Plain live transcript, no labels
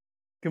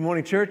Good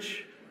morning,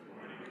 church.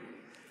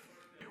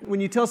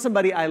 When you tell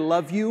somebody, I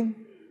love you,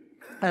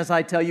 as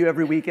I tell you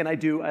every week, and I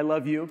do, I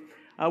love you.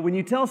 When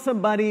you tell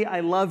somebody, I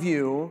love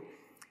you,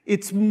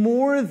 it's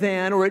more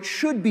than, or it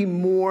should be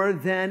more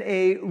than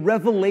a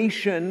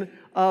revelation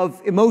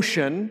of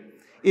emotion.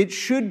 It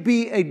should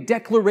be a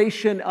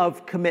declaration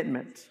of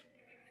commitment.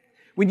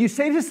 When you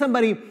say to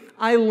somebody,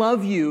 I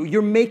love you,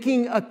 you're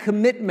making a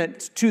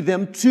commitment to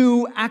them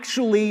to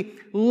actually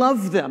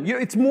love them.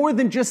 It's more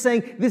than just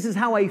saying, this is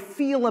how I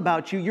feel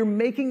about you. You're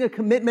making a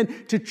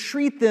commitment to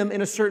treat them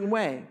in a certain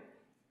way.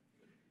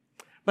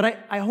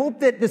 But I hope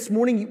that this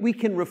morning we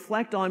can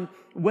reflect on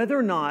whether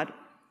or not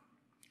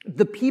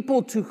the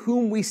people to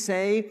whom we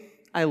say,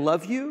 I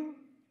love you,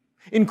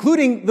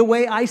 including the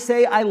way I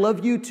say, I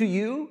love you to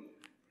you,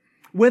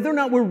 whether or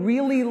not we're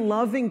really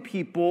loving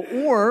people,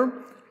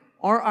 or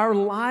are our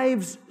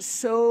lives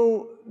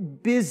so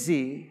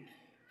busy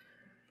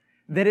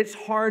that it's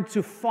hard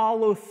to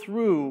follow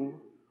through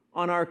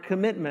on our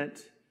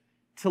commitment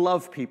to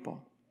love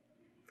people?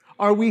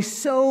 Are we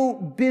so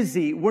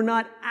busy we're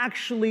not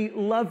actually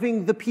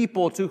loving the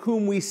people to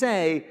whom we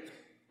say,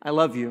 I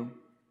love you?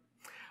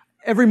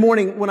 Every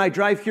morning when I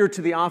drive here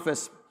to the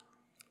office,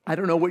 I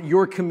don't know what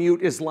your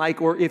commute is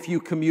like or if you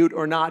commute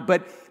or not,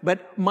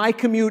 but my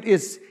commute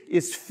is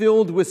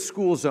filled with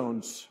school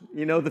zones.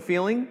 You know the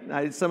feeling?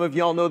 Some of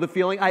y'all know the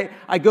feeling.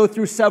 I go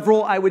through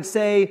several, I would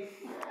say,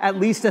 at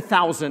least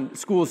 1,000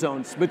 school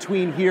zones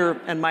between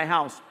here and my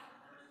house.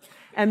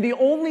 And the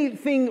only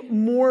thing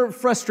more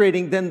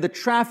frustrating than the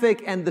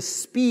traffic and the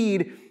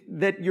speed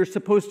that you're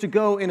supposed to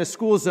go in a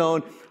school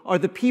zone are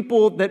the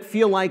people that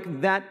feel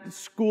like that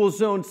school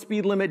zone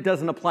speed limit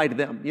doesn't apply to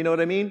them. You know what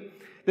I mean?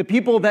 The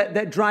people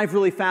that drive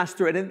really fast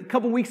through it. And a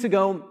couple weeks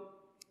ago,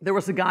 there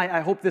was a guy,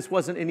 I hope this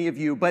wasn't any of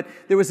you, but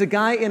there was a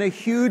guy in a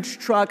huge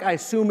truck. I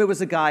assume it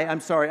was a guy. I'm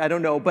sorry, I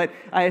don't know, but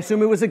I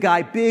assume it was a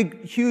guy.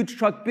 Big, huge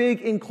truck,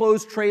 big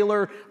enclosed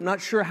trailer. I'm not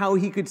sure how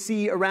he could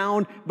see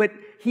around, but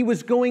he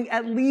was going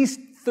at least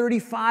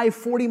 35,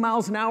 40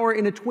 miles an hour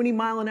in a 20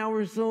 mile an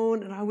hour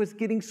zone, and I was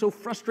getting so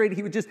frustrated.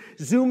 He was just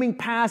zooming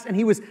past, and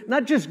he was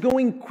not just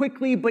going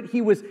quickly, but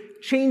he was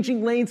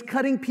changing lanes,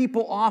 cutting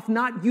people off,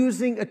 not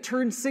using a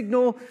turn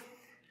signal.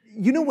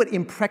 You know what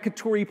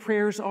imprecatory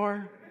prayers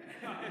are?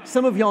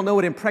 Some of y'all know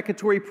what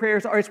imprecatory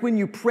prayers are. It's when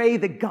you pray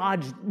that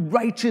God's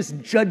righteous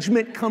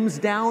judgment comes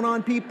down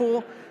on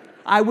people.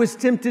 I was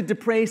tempted to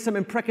pray some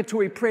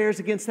imprecatory prayers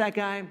against that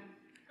guy.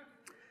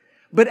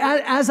 But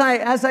as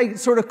I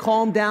sort of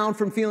calmed down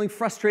from feeling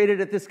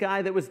frustrated at this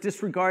guy that was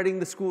disregarding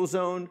the school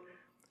zone,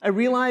 I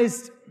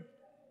realized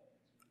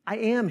I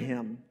am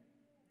him.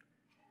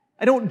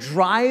 I don't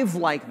drive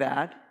like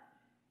that.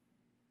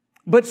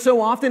 But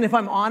so often, if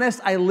I'm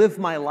honest, I live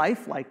my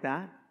life like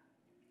that.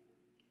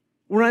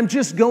 Where I'm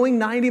just going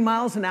 90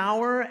 miles an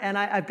hour and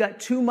I've got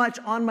too much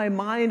on my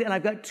mind and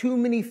I've got too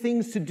many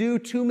things to do,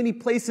 too many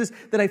places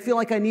that I feel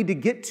like I need to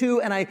get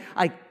to, and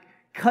I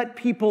cut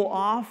people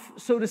off,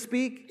 so to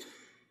speak.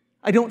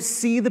 I don't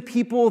see the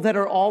people that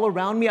are all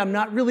around me. I'm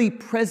not really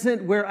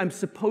present where I'm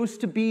supposed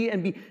to be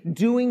and be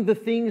doing the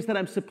things that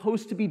I'm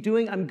supposed to be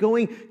doing. I'm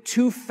going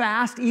too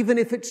fast, even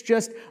if it's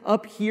just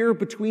up here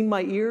between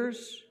my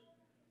ears.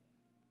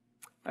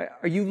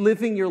 Are you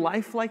living your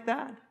life like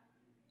that?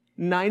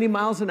 90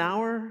 miles an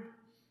hour,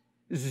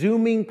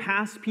 zooming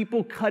past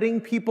people,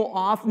 cutting people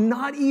off,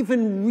 not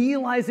even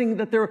realizing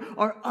that there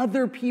are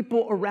other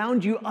people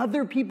around you,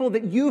 other people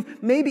that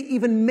you've maybe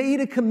even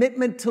made a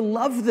commitment to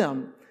love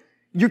them.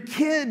 Your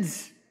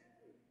kids,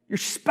 your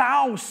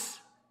spouse,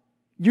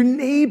 your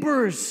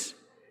neighbors,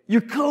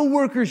 your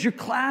coworkers, your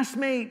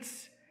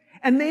classmates,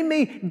 and they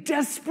may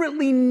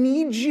desperately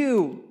need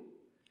you.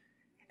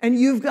 And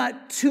you've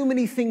got too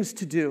many things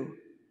to do,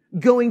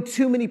 going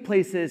too many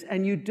places,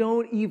 and you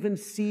don't even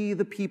see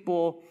the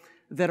people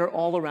that are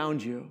all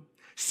around you.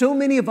 So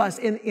many of us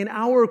in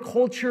our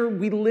culture,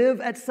 we live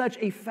at such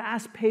a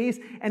fast pace,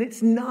 and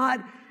it's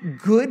not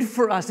good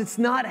for us. It's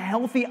not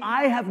healthy.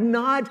 I have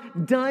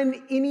not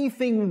done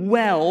anything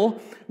well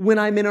when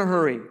I'm in a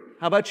hurry.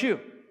 How about you?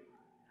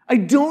 I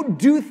don't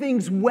do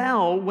things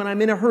well when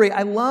I'm in a hurry.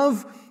 I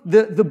love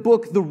the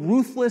book, The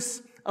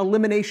Ruthless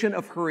Elimination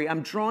of Hurry.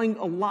 I'm drawing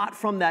a lot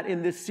from that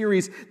in this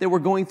series that we're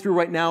going through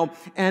right now.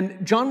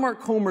 And John Mark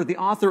Comer, the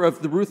author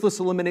of The Ruthless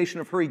Elimination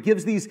of Hurry,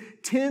 gives these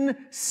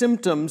 10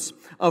 symptoms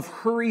of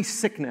hurry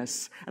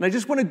sickness. And I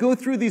just want to go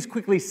through these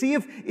quickly, see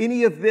if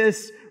any of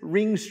this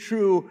rings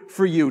true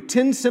for you.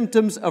 10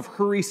 symptoms of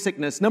hurry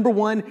sickness. Number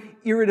 1,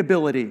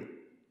 irritability.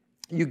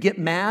 You get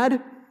mad,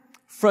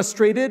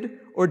 frustrated,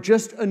 or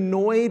just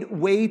annoyed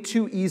way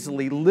too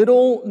easily.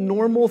 Little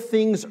normal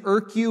things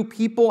irk you.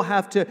 People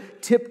have to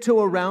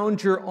tiptoe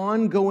around your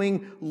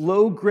ongoing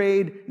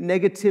low-grade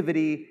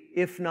negativity,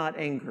 if not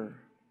anger.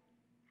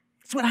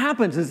 That's what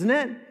happens, isn't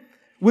it?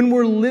 When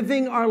we're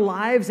living our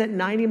lives at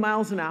 90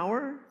 miles an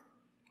hour,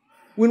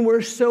 when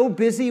we're so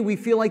busy, we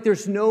feel like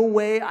there's no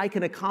way I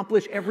can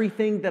accomplish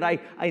everything that I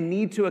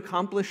need to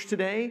accomplish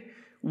today.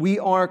 We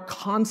are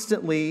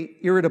constantly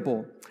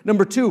irritable.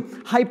 Number 2,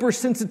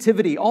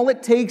 hypersensitivity. All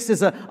it takes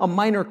is a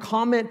minor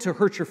comment to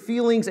hurt your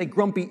feelings, a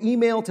grumpy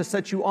email to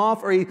set you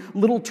off, or a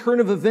little turn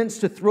of events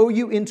to throw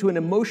you into an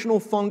emotional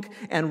funk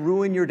and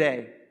ruin your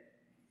day.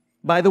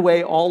 By the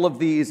way, all of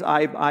these,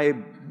 I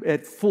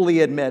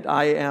fully admit,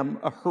 I am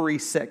a hurry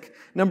sick.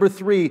 Number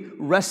 3,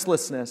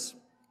 restlessness.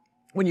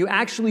 When you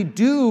actually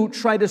do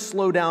try to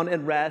slow down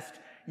and rest,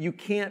 you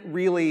can't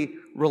really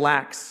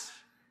relax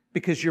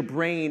because your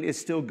brain is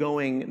still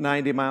going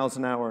 90 miles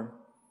an hour.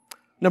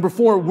 Number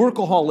 4,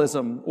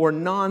 workaholism or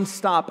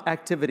nonstop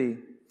activity.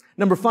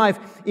 Number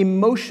 5,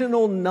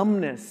 emotional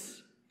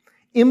numbness.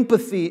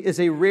 Empathy is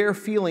a rare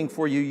feeling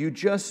for you. You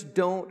just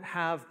don't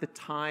have the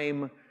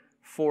time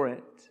for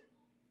it.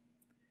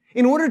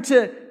 In order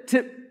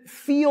to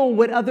feel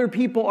what other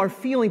people are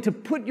feeling, to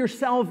put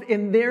yourself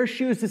in their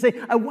shoes, to say,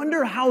 I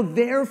wonder how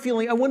they're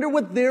feeling. I wonder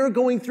what they're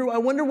going through. I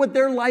wonder what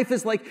their life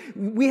is like.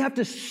 We have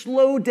to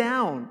slow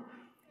down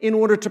in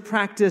order to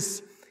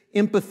practice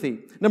empathy.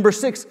 Number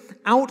 6,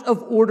 out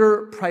of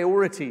order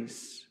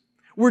priorities.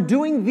 We're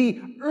doing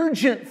the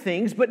urgent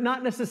things, but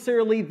not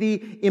necessarily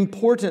the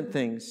important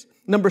things.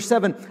 Number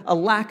 7, a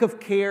lack of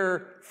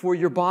care for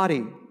your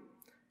body.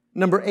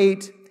 Number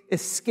 8,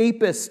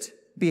 escapist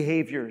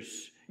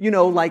behaviors.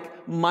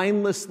 Like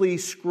mindlessly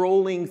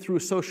scrolling through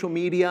social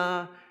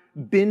media,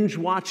 binge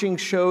watching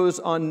shows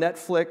on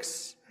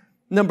Netflix.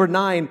 Number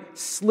 9,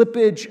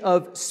 slippage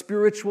of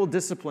spiritual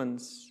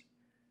disciplines.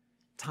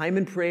 Time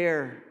in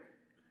prayer,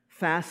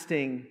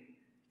 fasting,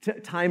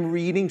 time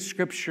reading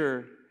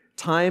scripture,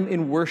 time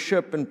in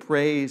worship and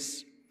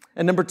praise.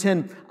 And number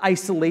 10,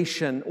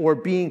 isolation or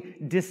being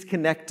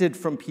disconnected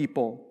from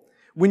people.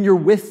 When you're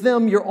with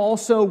them, you're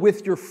also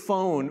with your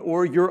phone,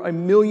 or you're a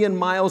million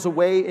miles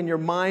away in your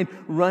mind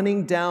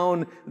running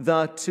down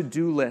the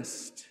to-do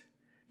list.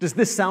 Does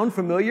this sound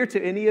familiar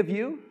to any of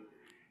you?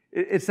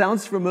 It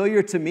sounds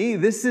familiar to me.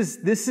 This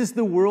is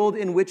the world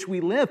in which we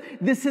live.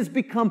 This has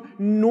become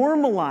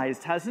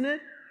normalized, hasn't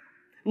it?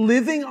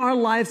 Living our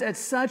lives at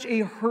such a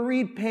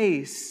hurried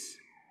pace,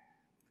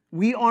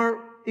 we are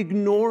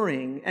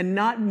ignoring and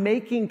not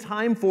making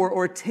time for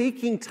or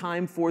taking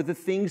time for the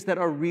things that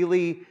are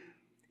really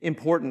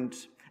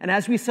important. And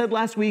as we said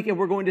last week, and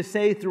we're going to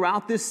say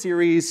throughout this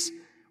series,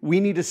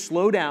 we need to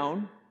slow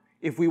down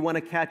if we want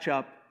to catch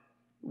up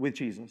with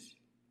Jesus.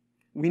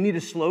 We need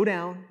to slow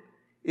down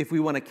if we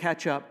want to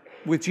catch up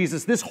with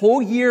Jesus. This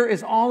whole year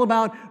is all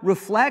about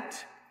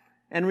reflect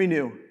and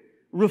renew.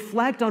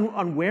 Reflect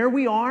on where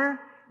we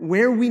are,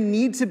 where we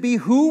need to be,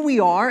 who we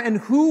are, and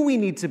who we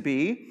need to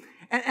be,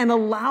 and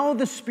allow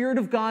the Spirit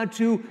of God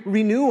to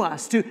renew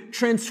us, to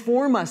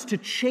transform us, to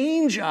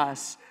change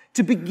us,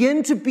 to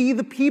begin to be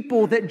the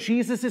people that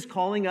Jesus is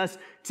calling us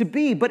to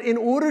be. But in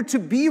order to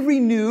be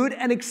renewed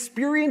and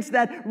experience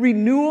that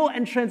renewal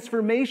and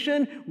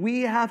transformation,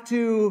 we have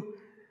to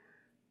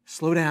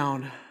slow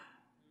down.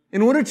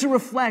 In order to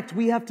reflect,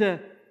 we have to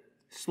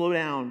slow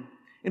down.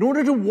 In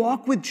order to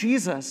walk with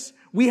Jesus,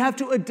 we have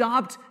to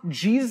adopt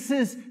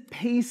Jesus'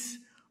 pace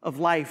of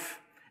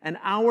life. And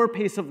our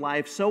pace of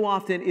life so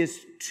often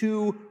is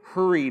too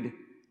hurried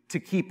to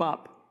keep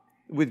up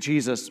with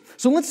Jesus.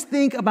 So let's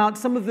think about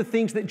some of the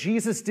things that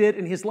Jesus did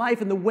in his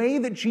life and the way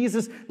that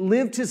Jesus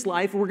lived his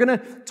life. We're going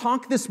to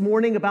talk this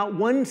morning about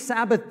one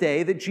Sabbath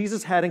day that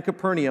Jesus had in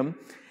Capernaum.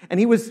 And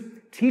he was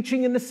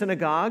teaching in the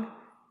synagogue.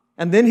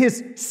 And then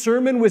his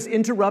sermon was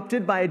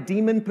interrupted by a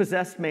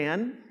demon-possessed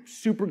man.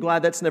 Super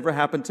glad that's never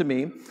happened to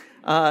me.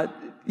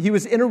 He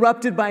was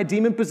interrupted by a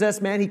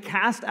demon-possessed man. He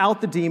cast out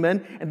the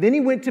demon. And then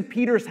he went to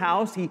Peter's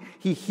house.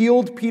 He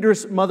healed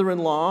Peter's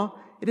mother-in-law.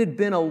 It had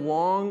been a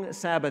long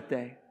Sabbath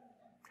day.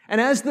 And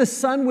as the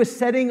sun was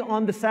setting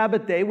on the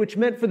Sabbath day, which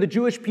meant for the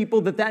Jewish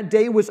people that that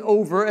day was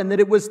over and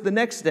that it was the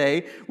next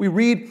day, we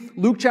read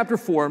Luke chapter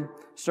 4,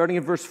 starting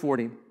at verse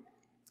 40.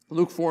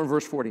 Luke 4 and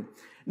verse 40.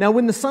 Now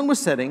when the sun was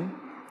setting,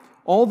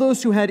 all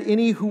those who had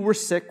any who were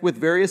sick with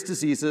various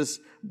diseases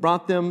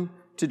brought them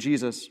to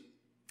Jesus.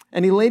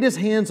 And he laid his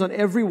hands on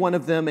every one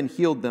of them and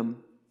healed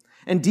them.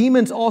 And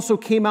demons also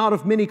came out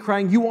of many,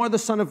 crying, "You are the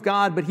Son of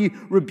God." But he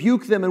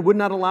rebuked them and would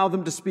not allow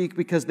them to speak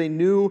because they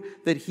knew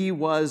that he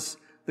was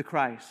the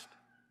Christ.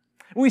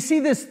 We see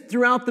this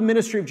throughout the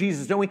ministry of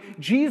Jesus, don't we?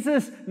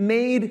 Jesus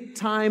made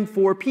time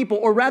for people,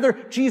 or rather,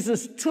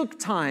 Jesus took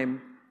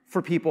time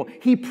for people.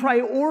 He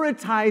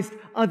prioritized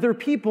other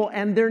people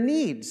and their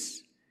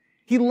needs.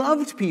 He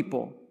loved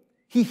people.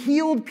 He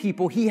healed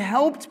people. He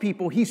helped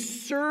people. He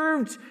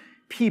served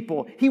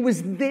people. He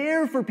was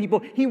there for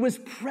people. He was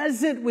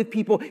present with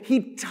people.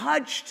 He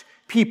touched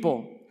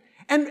people.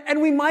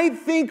 And we might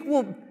think,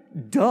 well,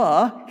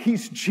 duh,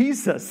 he's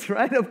Jesus,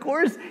 right? Of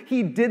course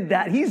he did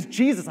that. He's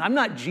Jesus. I'm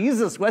not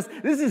Jesus, Wes.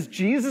 This is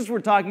Jesus we're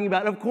talking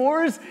about. Of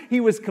course he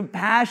was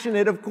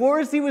compassionate. Of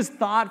course he was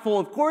thoughtful.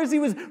 Of course he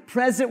was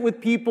present with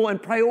people and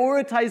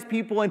prioritized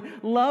people and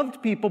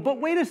loved people.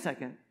 But wait a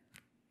second.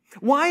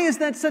 Why is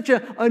that such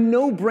a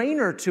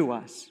no-brainer to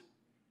us?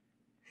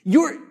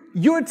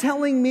 You're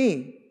telling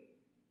me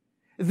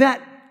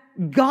that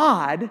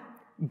God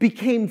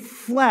became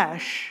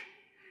flesh,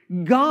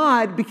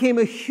 God became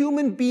a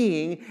human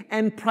being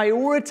and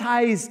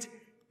prioritized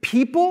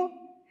people,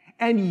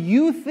 and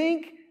you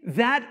think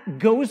that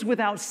goes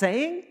without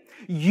saying?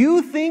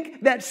 You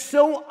think that's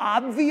so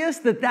obvious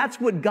that that's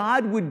what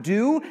God would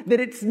do, that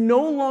it's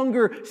no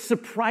longer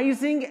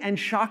surprising and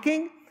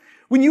shocking?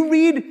 When you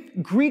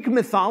read Greek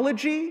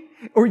mythology,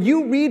 or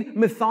you read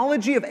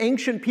mythology of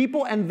ancient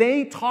people, and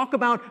they talk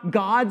about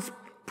gods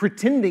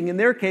pretending, in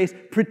their case,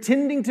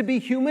 pretending to be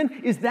human,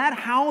 is that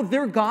how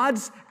their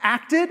gods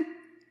acted?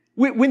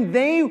 When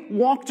they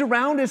walked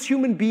around as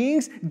human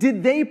beings,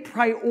 did they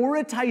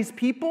prioritize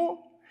people?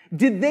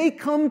 Did they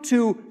come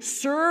to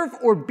serve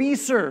or be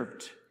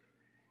served?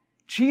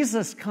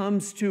 Jesus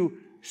comes to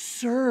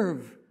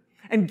serve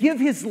and give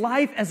his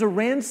life as a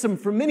ransom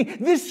for many.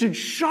 This should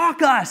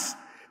shock us.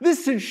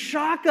 This should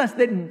shock us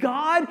that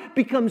God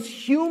becomes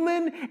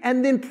human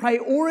and then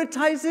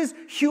prioritizes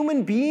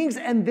human beings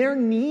and their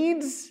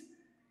needs.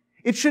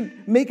 It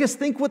should make us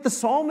think what the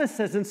psalmist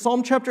says in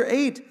Psalm chapter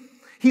 8.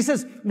 He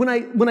says, when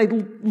I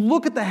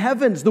look at the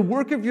heavens, the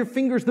work of your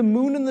fingers, the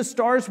moon and the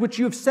stars which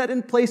you have set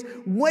in place,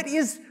 what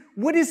is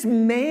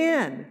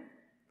man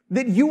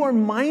that you are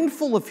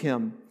mindful of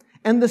him,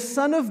 and the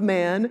Son of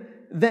Man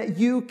that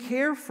you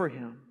care for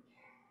him?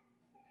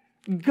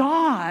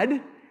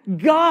 God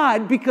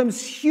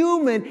becomes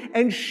human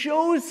and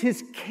shows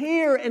his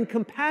care and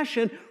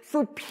compassion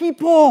for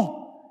people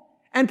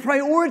and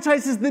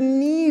prioritizes the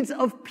needs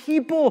of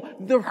people,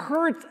 the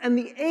hurts and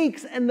the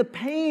aches and the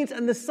pains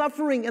and the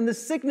suffering and the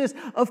sickness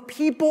of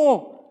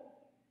people.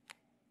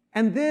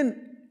 And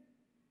then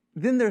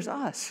there's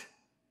us.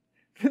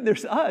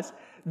 There's us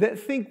that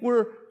think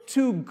we're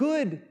too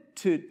good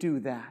to do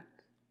that,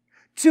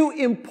 too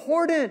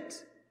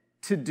important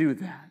to do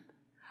that.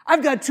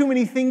 I've got too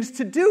many things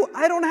to do.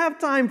 I don't have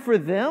time for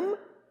them.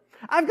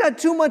 I've got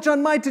too much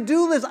on my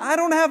to-do list. I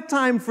don't have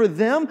time for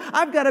them.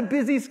 I've got a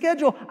busy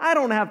schedule. I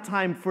don't have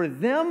time for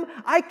them.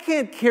 I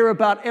can't care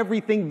about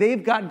everything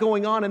they've got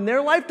going on in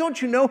their life.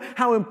 Don't you know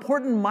how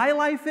important my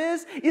life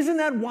is? Isn't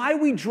that why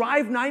we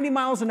drive 90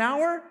 miles an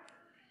hour?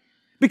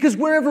 Because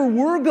wherever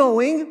we're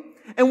going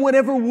and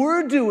whatever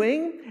we're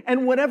doing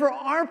and whatever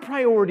our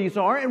priorities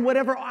are and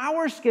whatever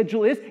our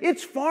schedule is,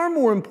 it's far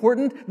more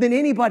important than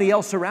anybody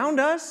else around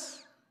us.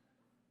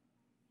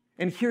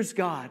 And here's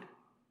God.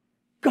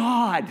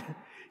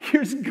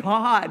 Here's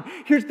God.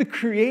 Here's the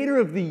creator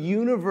of the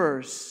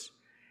universe.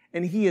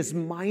 And he is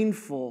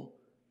mindful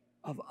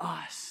of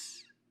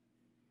us.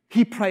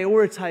 He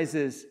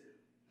prioritizes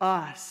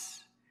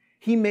us.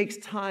 He makes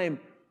time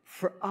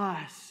for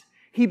us.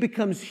 He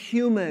becomes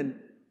human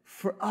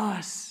for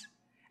us.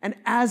 And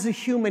as a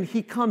human,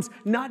 he comes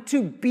not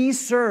to be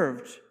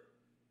served,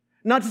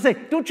 not to say,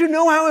 don't you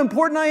know how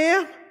important I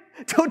am?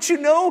 Don't you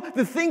know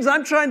the things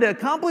I'm trying to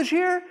accomplish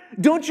here?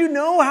 Don't you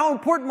know how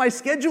important my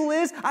schedule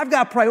is? I've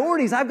got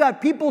priorities. I've got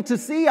people to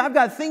see. I've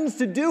got things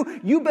to do.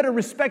 You better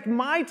respect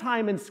my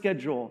time and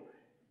schedule.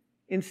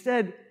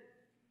 Instead,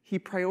 he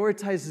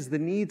prioritizes the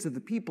needs of the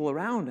people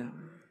around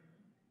him.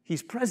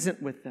 He's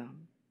present with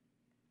them.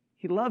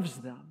 He loves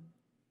them.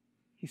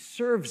 He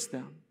serves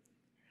them.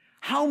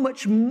 How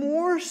much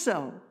more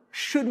so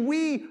should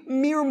we,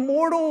 mere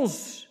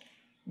mortals,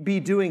 be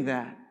doing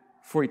that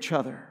for each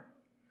other?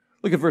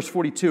 Look at verse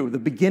 42, the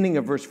beginning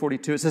of verse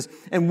 42. It says,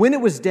 and when it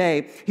was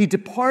day, he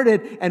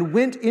departed and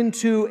went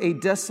into a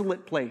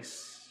desolate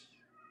place.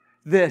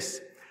 This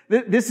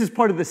is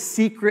part of the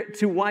secret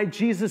to why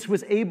Jesus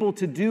was able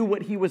to do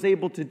what he was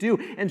able to do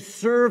and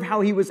serve how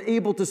he was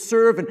able to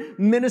serve and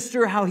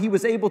minister how he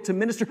was able to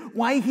minister,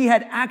 why he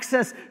had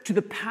access to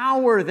the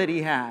power that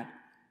he had.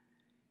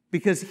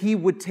 Because he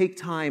would take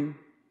time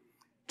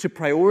to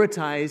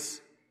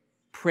prioritize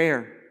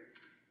prayer,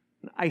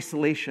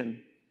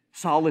 isolation,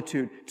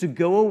 solitude, to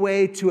go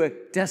away to a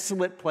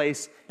desolate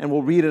place, and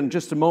we'll read it in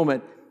just a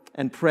moment,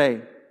 and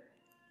pray.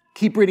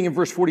 Keep reading in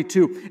verse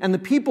 42. And the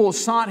people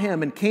sought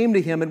him and came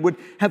to him and would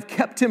have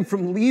kept him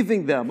from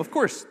leaving them. Of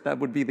course, that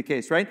would be the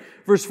case, right?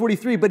 Verse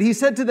 43, but he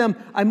said to them,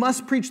 I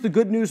must preach the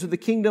good news of the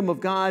kingdom of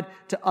God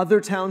to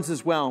other towns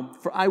as well,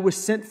 for I was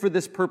sent for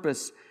this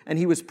purpose. And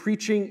he was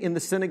preaching in the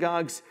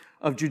synagogues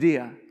of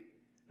Judea.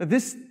 Now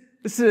this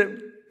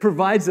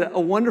provides a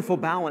wonderful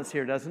balance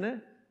here, doesn't it?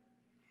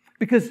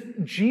 Because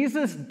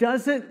Jesus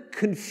doesn't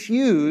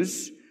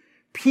confuse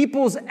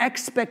people's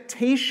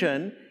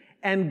expectation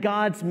and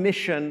God's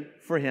mission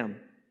for him,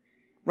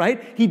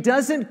 right? He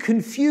doesn't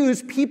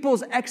confuse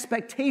people's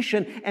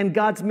expectation and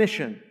God's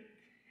mission.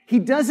 He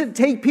doesn't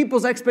take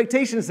people's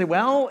expectations and say,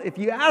 well, if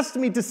you asked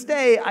me to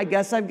stay, I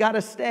guess I've got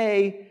to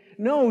stay.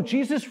 No,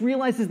 Jesus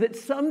realizes that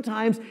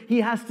sometimes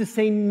he has to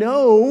say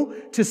no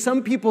to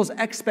some people's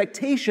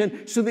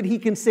expectation so that he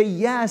can say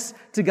yes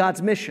to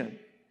God's mission.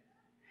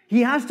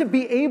 He has to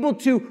be able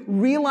to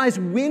realize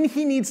when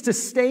he needs to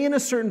stay in a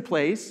certain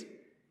place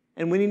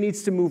and when he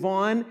needs to move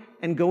on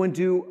and go and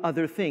do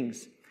other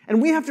things.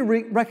 And we have to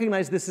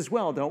recognize this as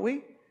well, don't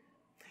we?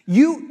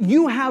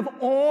 You have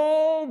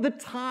all the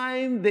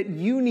time that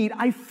you need.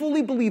 I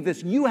fully believe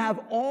this. You have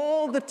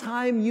all the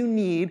time you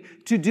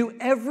need to do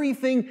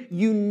everything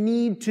you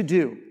need to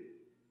do.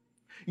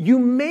 You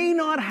may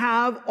not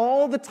have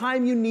all the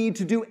time you need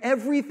to do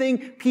everything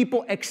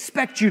people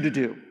expect you to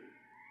do,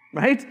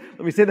 right?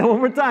 Let me say that one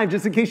more time,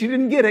 just in case you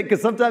didn't get it,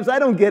 because sometimes I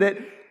don't get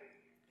it.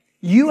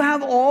 You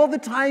have all the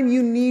time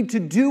you need to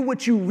do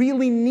what you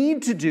really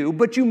need to do,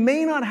 but you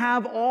may not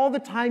have all the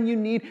time you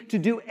need to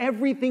do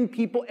everything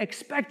people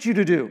expect you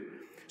to do.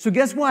 So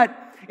guess what?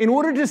 In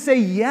order to say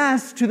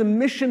yes to the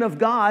mission of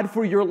God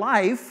for your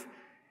life,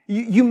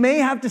 you may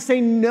have to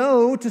say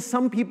no to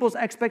some people's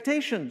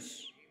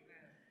expectations.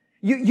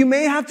 You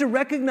may have to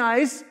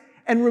recognize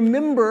and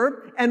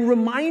remember and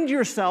remind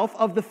yourself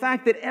of the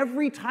fact that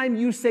every time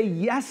you say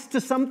yes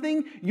to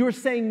something, you're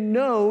saying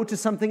no to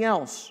something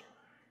else.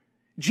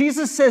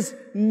 Jesus says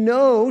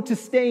no to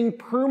staying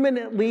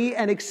permanently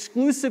and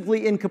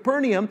exclusively in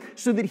Capernaum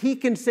so that he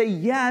can say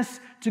yes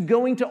to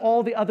going to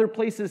all the other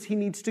places he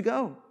needs to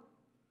go.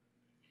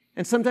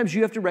 And sometimes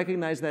you have to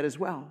recognize that as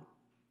well.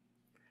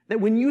 That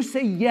when you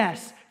say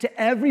yes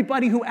to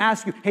everybody who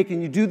asks you, hey,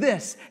 can you do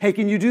this? Hey,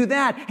 can you do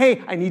that?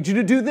 Hey, I need you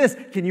to do this.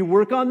 Can you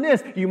work on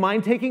this? Do you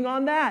mind taking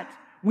on that?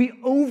 We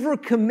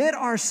overcommit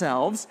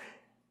ourselves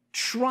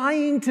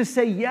trying to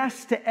say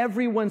yes to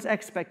everyone's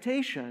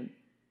expectation.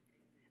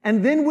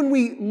 And then when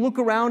we look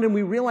around and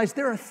we realize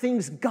there are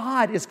things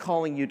God is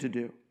calling you to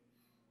do.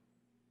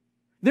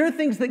 There are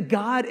things that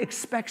God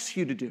expects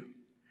you to do.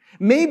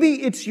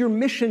 Maybe it's your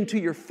mission to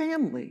your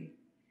family.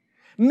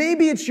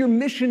 Maybe it's your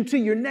mission to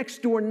your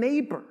next door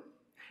neighbor.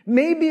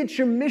 Maybe it's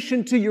your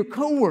mission to your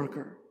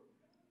coworker.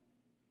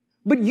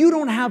 But you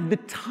don't have the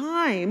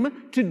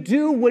time to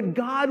do what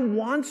God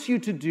wants you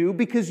to do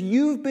because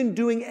you've been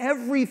doing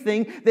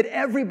everything that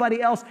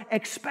everybody else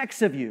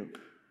expects of you.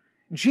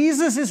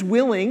 Jesus is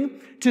willing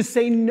to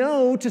say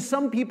no to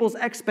some people's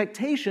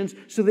expectations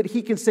so that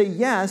he can say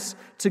yes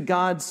to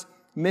God's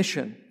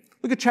mission.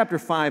 Look at chapter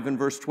 5 and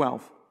verse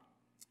 12.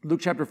 Luke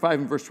chapter 5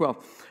 and verse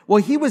 12.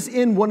 While he was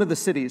in one of the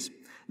cities,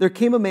 there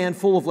came a man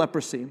full of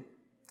leprosy.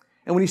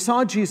 And when he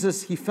saw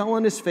Jesus, he fell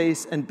on his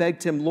face and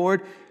begged him,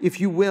 Lord, if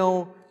you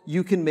will,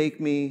 you can make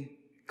me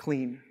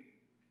clean.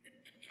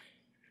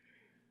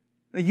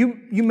 Now,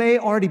 you may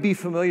already be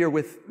familiar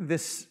with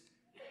this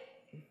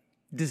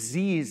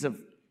disease of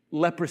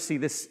leprosy,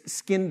 this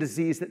skin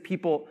disease that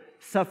people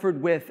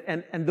suffered with,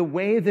 and the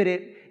way that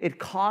it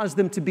caused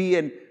them to be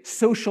a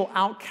social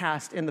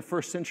outcast in the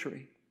first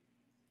century.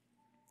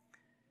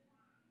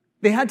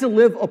 They had to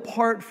live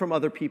apart from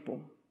other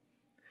people.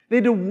 They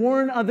had to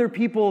warn other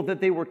people that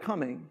they were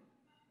coming.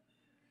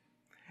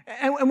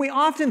 And we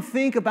often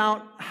think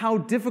about how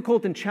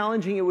difficult and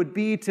challenging it would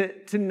be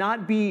to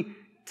not be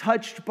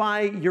touched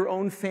by your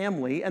own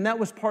family, and that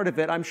was part of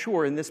it, I'm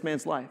sure, in this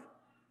man's life.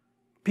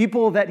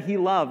 People that he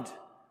loved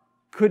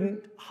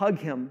couldn't hug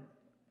him,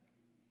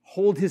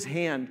 hold his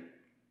hand,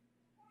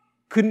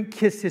 couldn't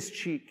kiss his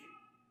cheek.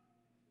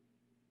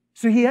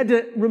 So he had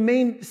to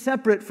remain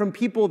separate from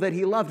people that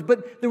he loved.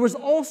 But there was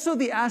also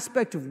the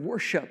aspect of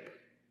worship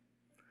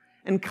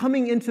and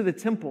coming into the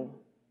temple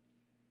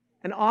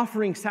and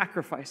offering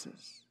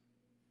sacrifices.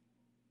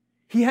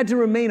 He had to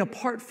remain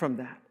apart from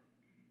that.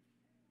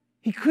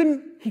 He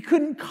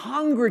couldn't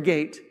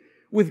congregate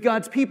with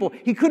God's people.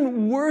 He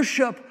couldn't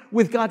worship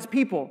with God's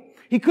people.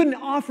 He couldn't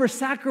offer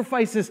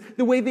sacrifices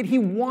the way that he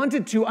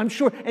wanted to, I'm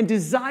sure, and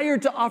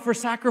desired to offer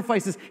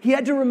sacrifices. He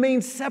had to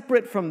remain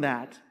separate from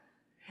that.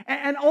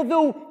 And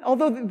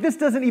although this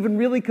doesn't even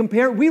really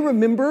compare, we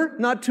remember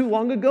not too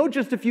long ago,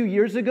 just a few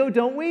years ago,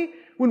 don't we?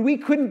 When we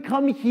couldn't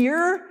come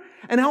here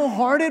and how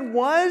hard it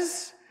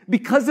was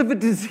because of a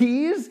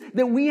disease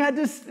that we had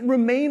to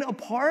remain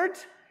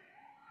apart.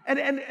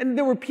 And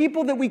there were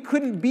people that we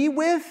couldn't be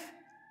with.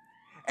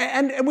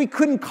 And we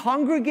couldn't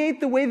congregate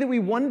the way that we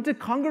wanted to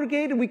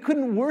congregate, and we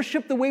couldn't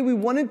worship the way we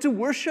wanted to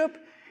worship.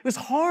 It was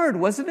hard,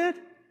 wasn't it?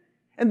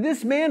 And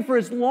this man, for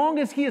as long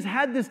as he has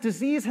had this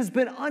disease, has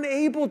been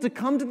unable to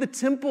come to the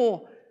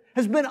temple,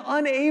 has been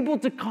unable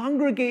to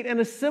congregate and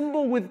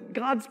assemble with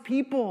God's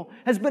people,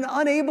 has been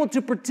unable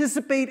to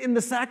participate in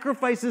the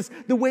sacrifices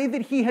the way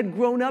that he had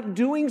grown up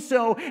doing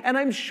so. And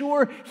I'm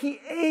sure he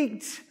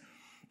ached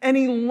and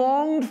he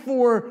longed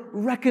for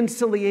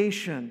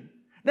reconciliation.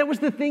 That was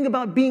the thing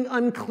about being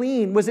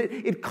unclean, was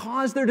it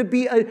caused there to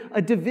be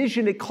a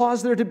division. It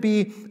caused there to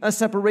be a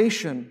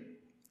separation.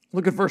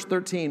 Look at verse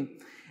 13.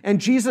 And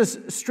Jesus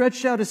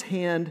stretched out his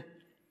hand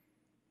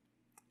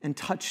and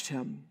touched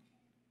him,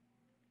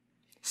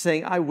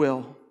 saying, I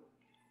will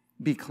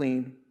be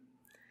clean.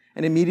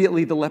 And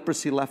immediately the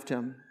leprosy left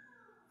him.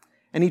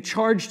 And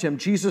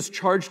Jesus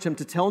charged him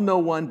to tell no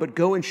one, but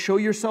go and show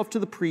yourself to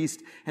the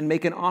priest and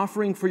make an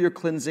offering for your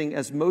cleansing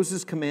as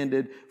Moses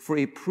commanded for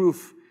a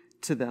proof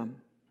to them.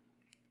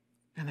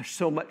 And there's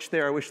so much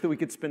there I wish that we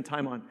could spend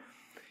time on.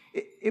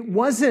 It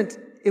wasn't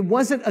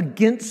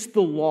against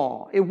the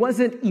law. It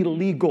wasn't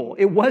illegal.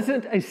 It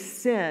wasn't a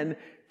sin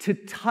to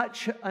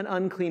touch an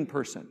unclean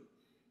person.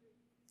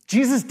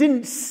 Jesus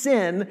didn't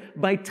sin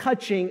by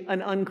touching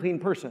an unclean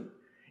person.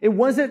 It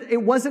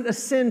wasn't a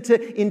sin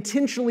to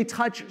intentionally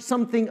touch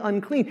something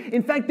unclean.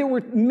 In fact, there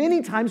were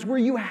many times where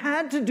you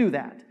had to do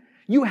that.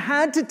 You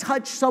had to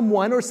touch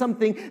someone or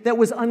something that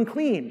was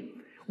unclean.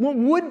 What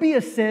would be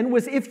a sin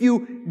was if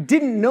you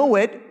didn't know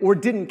it or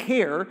didn't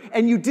care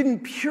and you didn't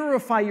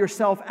purify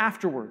yourself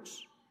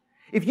afterwards.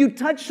 If you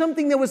touched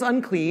something that was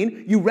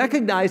unclean, you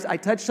recognized I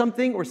touched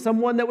something or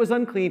someone that was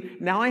unclean.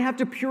 Now I have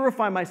to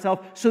purify myself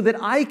so that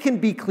I can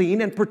be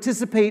clean and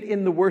participate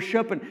in the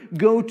worship and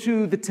go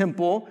to the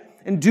temple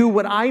and do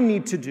what I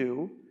need to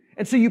do.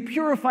 And so you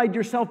purified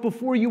yourself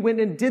before you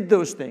went and did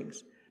those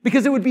things.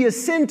 Because it would be a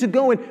sin to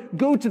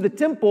go to the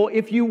temple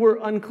if you were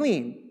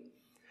unclean.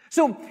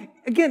 So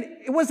again,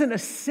 it wasn't a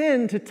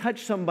sin to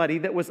touch somebody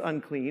that was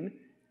unclean,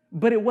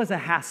 but it was a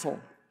hassle.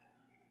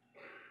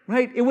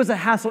 Right? It was a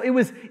hassle. It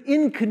was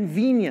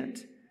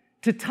inconvenient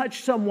to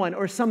touch someone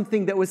or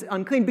something that was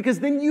unclean because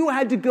then you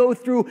had to go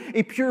through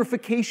a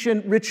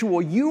purification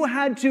ritual. You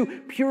had to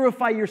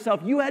purify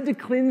yourself. You had to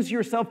cleanse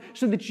yourself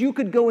so that you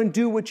could go and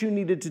do what you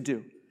needed to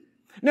do.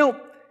 Now,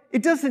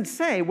 it doesn't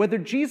say whether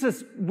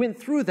Jesus went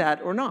through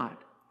that or not.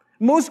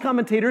 Most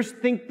commentators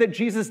think that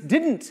Jesus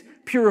didn't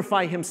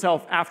purify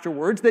himself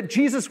afterwards, that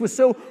Jesus was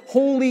so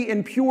holy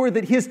and pure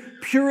that his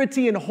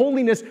purity and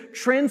holiness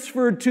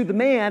transferred to the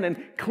man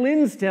and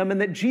cleansed him, and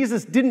that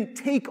Jesus didn't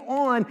take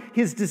on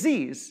his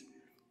disease.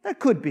 That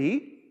could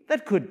be.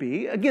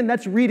 Again,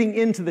 that's reading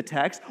into the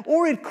text.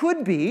 Or it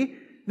could be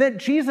that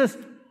Jesus,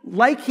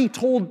 like he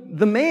told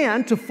the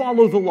man to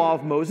follow the law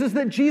of Moses,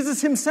 that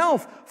Jesus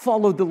himself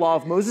followed the law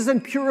of Moses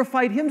and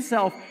purified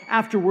himself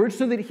afterwards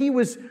so that he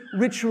was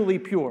ritually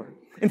pure.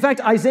 In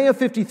fact, Isaiah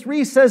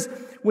 53 says,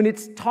 when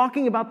it's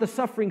talking about the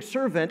suffering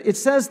servant, it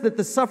says that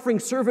the suffering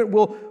servant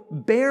will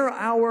bear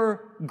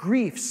our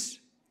griefs.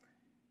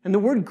 And the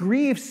word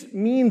griefs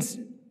means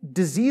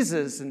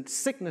diseases and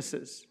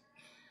sicknesses.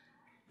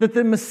 That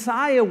the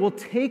Messiah will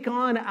take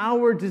on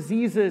our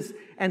diseases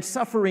and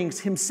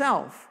sufferings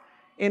himself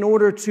in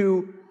order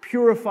to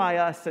purify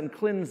us and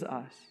cleanse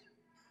us.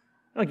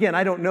 Again,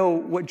 I don't know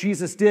what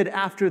Jesus did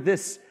after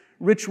this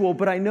ritual,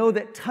 but I know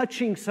that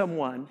touching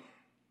someone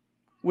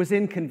was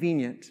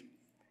inconvenient.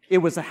 It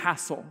was a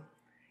hassle.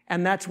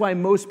 And that's why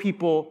most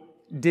people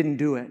didn't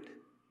do it.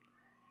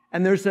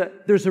 And there's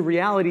a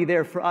reality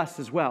there for us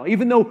as well.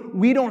 Even though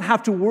we don't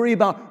have to worry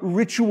about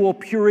ritual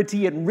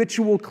purity and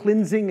ritual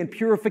cleansing and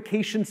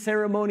purification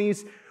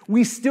ceremonies,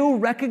 we still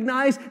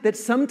recognize that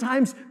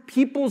sometimes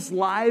people's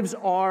lives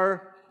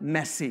are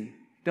messy,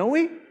 don't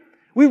we?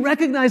 We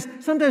recognize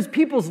sometimes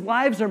people's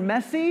lives are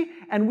messy,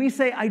 and we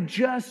say, I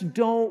just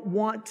don't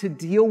want to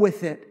deal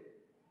with it.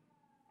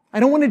 I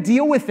don't want to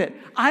deal with it.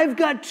 I've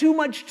got too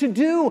much to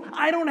do.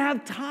 I don't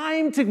have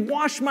time to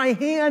wash my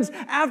hands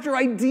after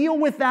I deal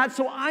with that,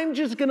 so I'm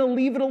just going to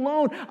leave it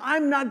alone.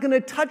 I'm not going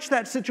to touch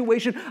that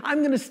situation. I'm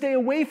going to stay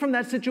away from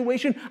that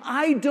situation.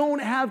 I don't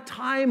have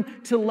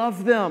time to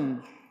love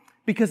them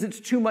because it's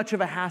too much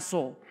of a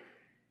hassle.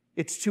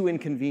 It's too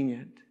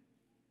inconvenient.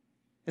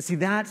 And see,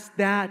 that's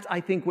I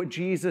think what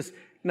Jesus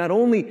not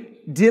only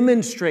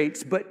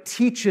demonstrates, but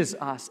teaches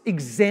us,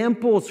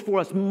 examples for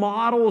us,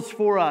 models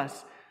for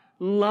us.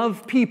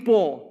 Love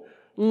people.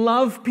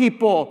 Love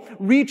people.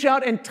 Reach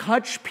out and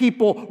touch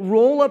people.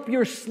 Roll up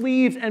your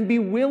sleeves and be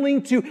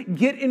willing to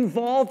get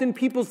involved in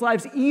people's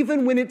lives,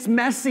 even when it's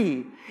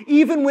messy,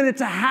 even when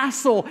it's a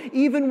hassle,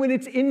 even when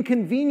it's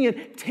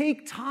inconvenient.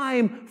 Take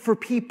time for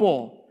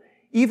people,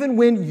 even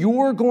when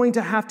you're going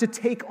to have to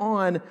take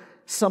on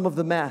some of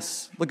the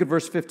mess. Look at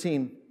verse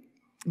 15.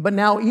 But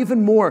now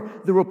even more,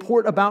 the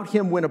report about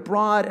him went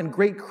abroad, and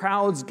great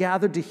crowds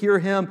gathered to hear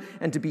him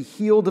and to be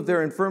healed of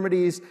their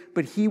infirmities.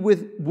 But he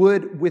would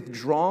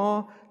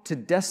withdraw to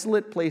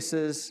desolate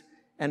places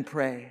and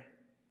pray.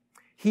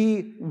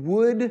 He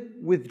would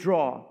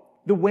withdraw.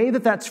 The way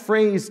that that's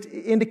phrased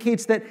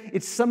indicates that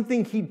it's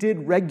something he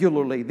did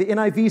regularly. The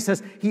NIV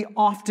says he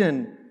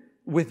often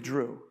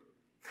withdrew.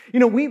 You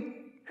know,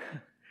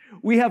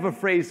 we have a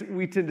phrase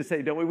we tend to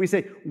say, don't we? We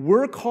say,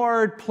 work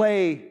hard,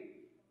 play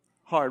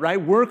hard,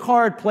 right? Work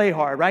hard, play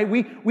hard, right?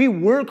 We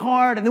work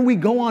hard and then we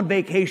go on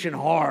vacation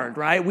hard,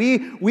 right?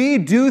 We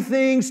do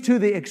things to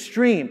the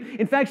extreme.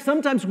 In fact,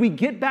 sometimes we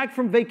get back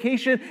from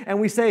vacation and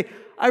we say,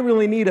 I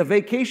really need a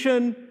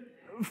vacation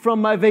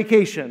from my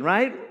vacation,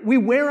 right? We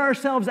wear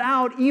ourselves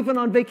out even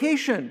on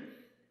vacation.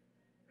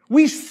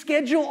 We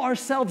schedule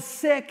ourselves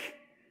sick.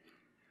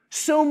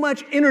 So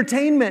much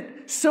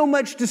entertainment, so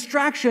much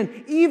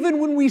distraction, even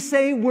when we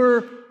say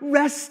we're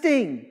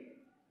resting.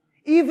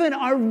 Even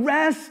our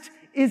rest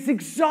is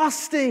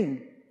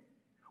exhausting.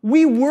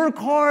 We work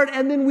hard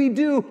and then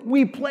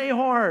we play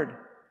hard.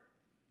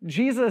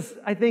 Jesus,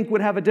 I think,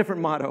 would have a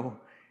different motto.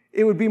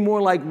 It would be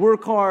more like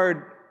work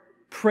hard,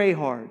 pray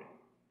hard.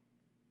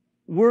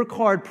 Work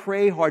hard,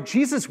 pray hard.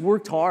 Jesus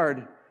worked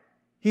hard.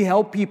 He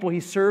helped people. He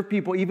served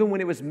people even when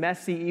it was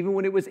messy, even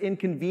when it was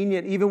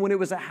inconvenient, even when it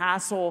was a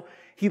hassle.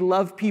 He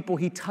loved people.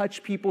 He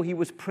touched people. He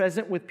was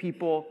present with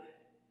people.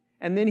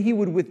 And then he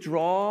would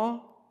withdraw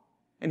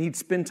and he'd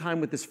spend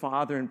time with his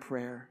Father in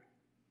prayer.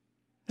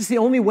 It's the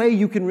only way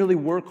you can really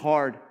work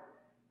hard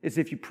is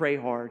if you pray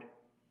hard.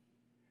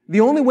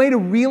 The only way to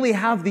really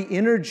have the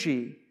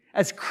energy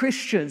as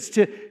Christians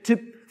to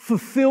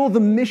fulfill the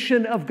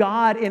mission of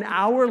God in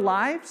our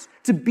lives,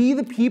 to be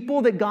the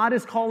people that God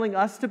is calling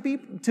us to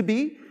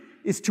be,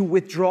 is to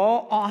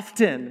withdraw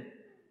often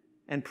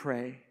and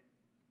pray.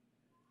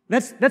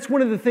 That's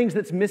one of the things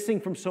that's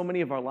missing from so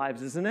many of our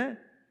lives, isn't it?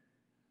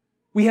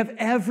 We have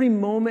every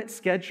moment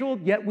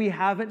scheduled, yet we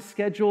haven't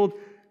scheduled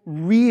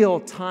real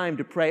time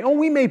to pray. Oh,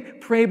 we may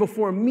pray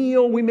before a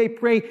meal. We may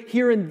pray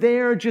here and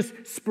there just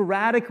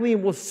sporadically,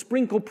 and we'll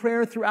sprinkle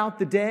prayer throughout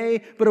the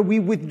day. But are we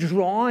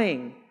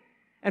withdrawing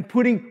and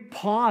pushing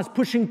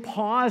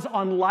pause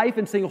on life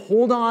and saying,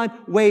 hold on,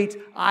 wait,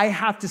 I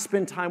have to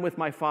spend time with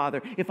my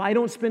Father. If I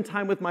don't spend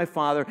time with my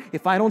Father,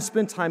 if I don't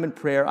spend time in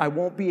prayer, I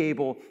won't be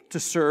able to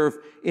serve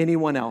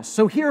anyone else.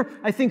 So here,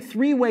 I think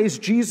 3 ways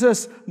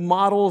Jesus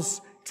models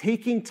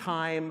taking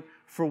time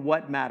for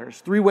what matters.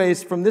 3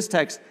 ways from this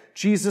text,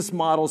 Jesus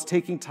models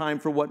taking time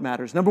for what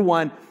matters. Number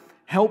 1,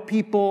 help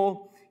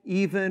people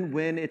even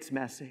when it's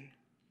messy,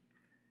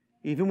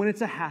 even when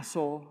it's a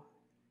hassle,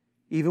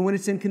 even when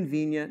it's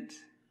inconvenient,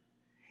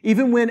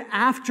 even when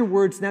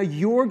afterwards, now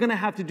you're going to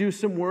have to do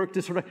some work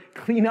to sort of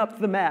clean up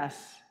the mess.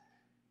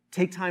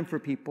 Take time for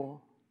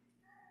people.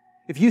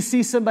 If you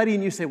see somebody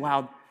and you say,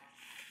 wow,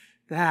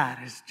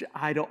 that is,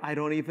 I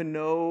don't even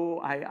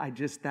know.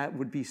 That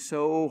would be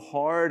so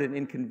hard and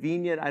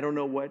inconvenient. I don't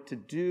know what to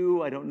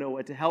do. I don't know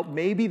what to help.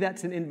 Maybe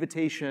that's an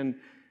invitation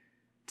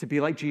to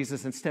be like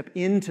Jesus and step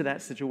into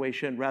that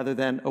situation rather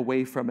than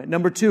away from it.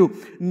 Number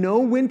 2, know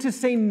when to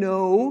say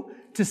no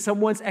to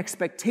someone's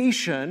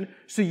expectation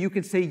so you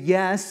can say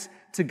yes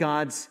to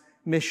God's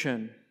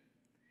mission.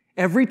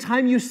 Every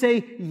time you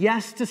say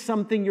yes to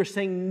something, you're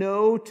saying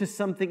no to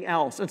something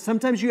else. And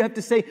sometimes you have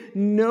to say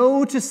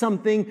no to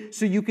something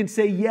so you can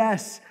say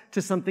yes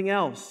to something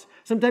else.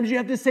 Sometimes you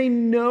have to say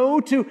no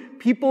to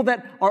people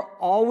that are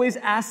always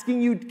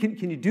asking you,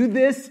 can you do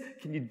this?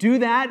 Can you do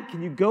that?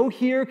 Can you go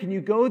here? Can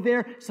you go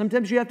there?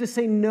 Sometimes you have to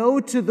say no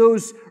to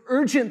those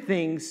urgent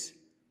things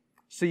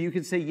so you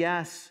can say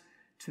yes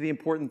to the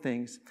important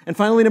things. And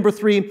finally, number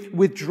 3,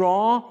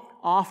 withdraw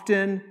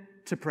often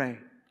to pray.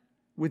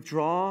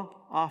 Withdraw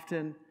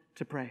often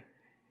to pray.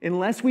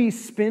 Unless we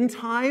spend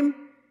time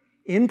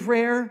in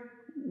prayer,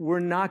 we're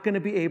not going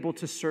to be able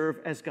to serve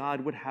as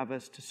God would have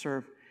us to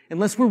serve.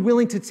 Unless we're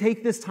willing to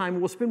take this time,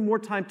 we'll spend more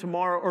time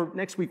tomorrow, or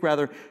next week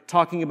rather,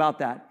 talking about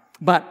that.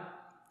 But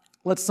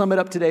let's sum it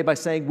up today by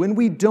saying, when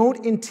we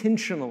don't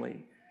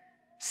intentionally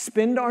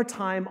spend our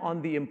time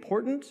on the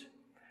important,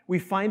 we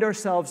find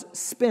ourselves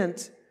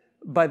spent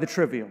by the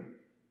trivial.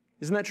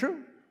 Isn't that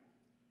true?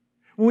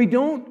 When we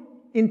don't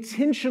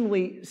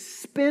intentionally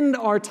spend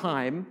our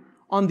time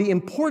on the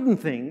important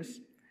things,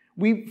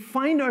 we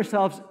find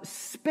ourselves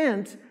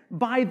spent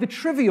by the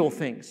trivial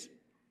things.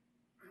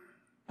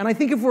 And I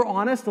think if we're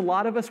honest, a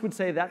lot of us would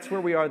say that's where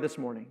we are this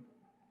morning.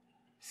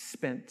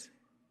 Spent.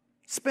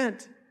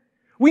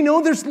 We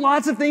know there's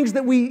lots of things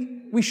that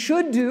we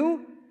should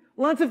do,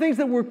 lots of things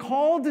that we're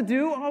called to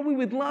do. Oh, we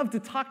would love to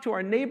talk to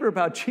our neighbor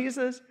about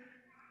Jesus.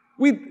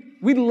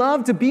 We'd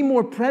love to be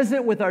more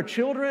present with our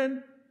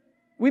children.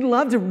 We'd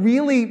love to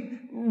really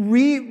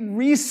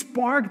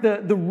re-spark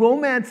the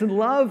romance and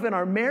love in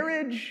our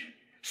marriage.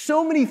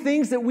 So many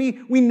things that we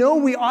know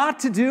we ought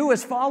to do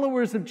as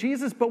followers of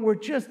Jesus, but we're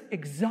just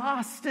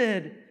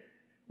exhausted.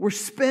 We're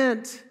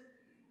spent.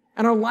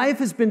 And our life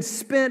has been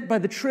spent by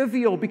the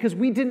trivial because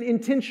we didn't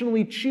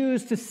intentionally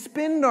choose to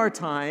spend our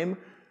time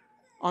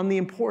on the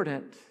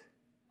important.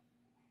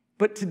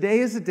 But today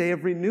is a day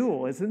of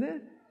renewal, isn't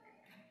it?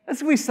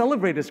 That's what we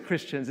celebrate as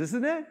Christians,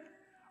 isn't it?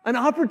 An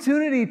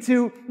opportunity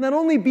to not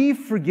only be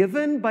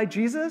forgiven by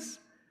Jesus,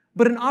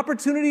 but an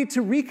opportunity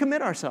to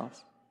recommit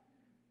ourselves.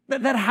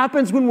 That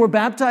happens when we're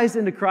baptized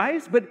into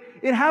Christ, but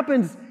it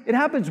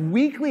happens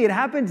weekly, it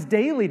happens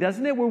daily,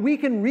 doesn't it? Where we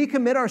can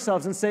recommit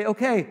ourselves and say,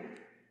 okay,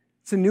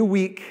 it's a new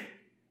week.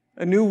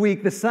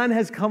 The sun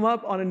has come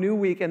up on a new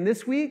week, and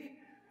this week,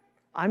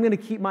 I'm going to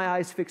keep my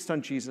eyes fixed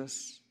on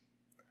Jesus.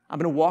 I'm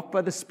going to walk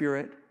by the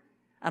Spirit,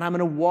 and I'm going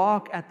to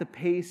walk at the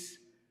pace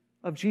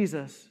of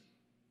Jesus.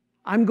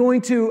 I'm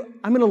going to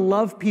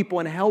love people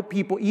and help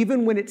people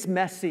even when it's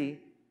messy.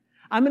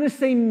 I'm going to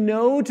say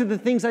no to the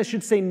things I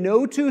should say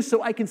no to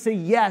so I can say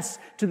yes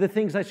to the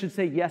things I should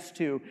say yes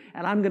to.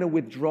 And I'm going to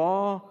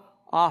withdraw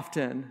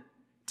often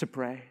to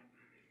pray.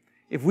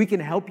 If we can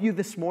help you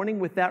this morning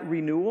with that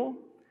renewal,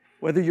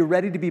 whether you're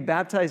ready to be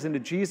baptized into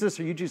Jesus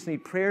or you just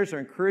need prayers or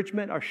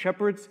encouragement, our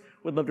shepherds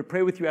would love to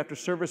pray with you after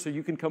service, so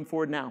you can come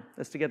forward now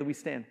as together we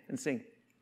stand and sing.